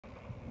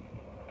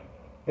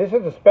This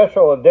is a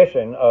special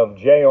edition of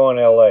Jay on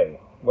LA.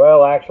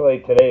 Well,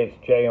 actually, today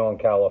it's Jay on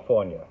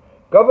California.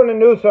 Governor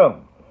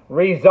Newsom,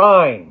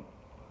 resign.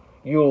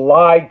 You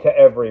lied to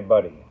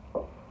everybody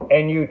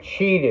and you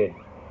cheated.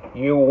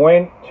 You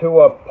went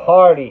to a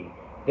party,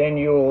 then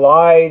you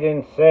lied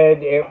and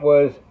said it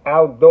was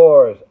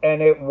outdoors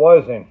and it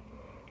wasn't.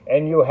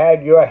 And you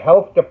had your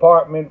health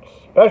department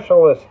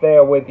specialist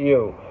there with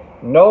you.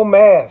 No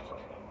masks,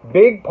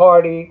 big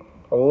party,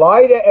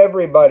 lie to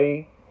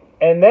everybody,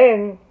 and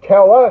then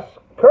tell us,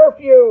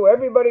 curfew,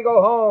 everybody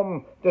go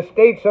home, the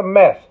state's a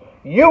mess.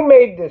 You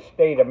made this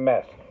state a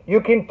mess.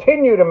 You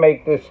continue to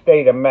make this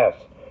state a mess.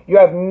 You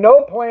have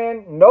no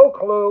plan, no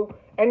clue,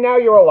 and now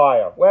you're a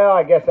liar. Well,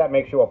 I guess that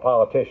makes you a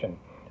politician.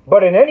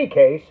 But in any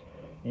case,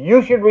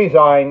 you should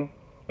resign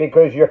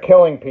because you're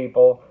killing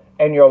people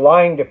and you're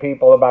lying to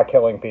people about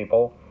killing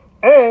people,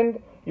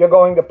 and you're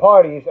going to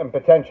parties and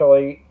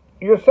potentially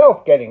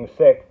yourself getting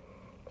sick.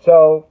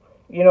 So,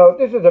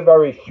 this is a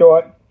very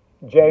short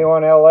Jay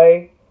on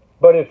LA,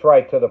 but it's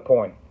right to the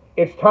point.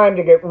 It's time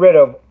to get rid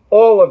of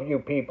all of you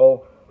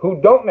people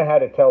who don't know how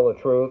to tell the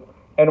truth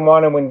and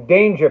want to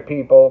endanger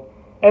people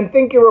and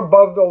think you're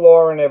above the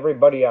law and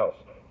everybody else.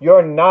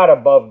 You're not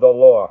above the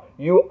law.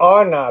 You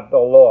are not the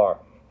law.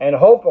 And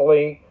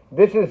hopefully,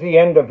 this is the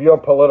end of your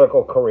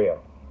political career.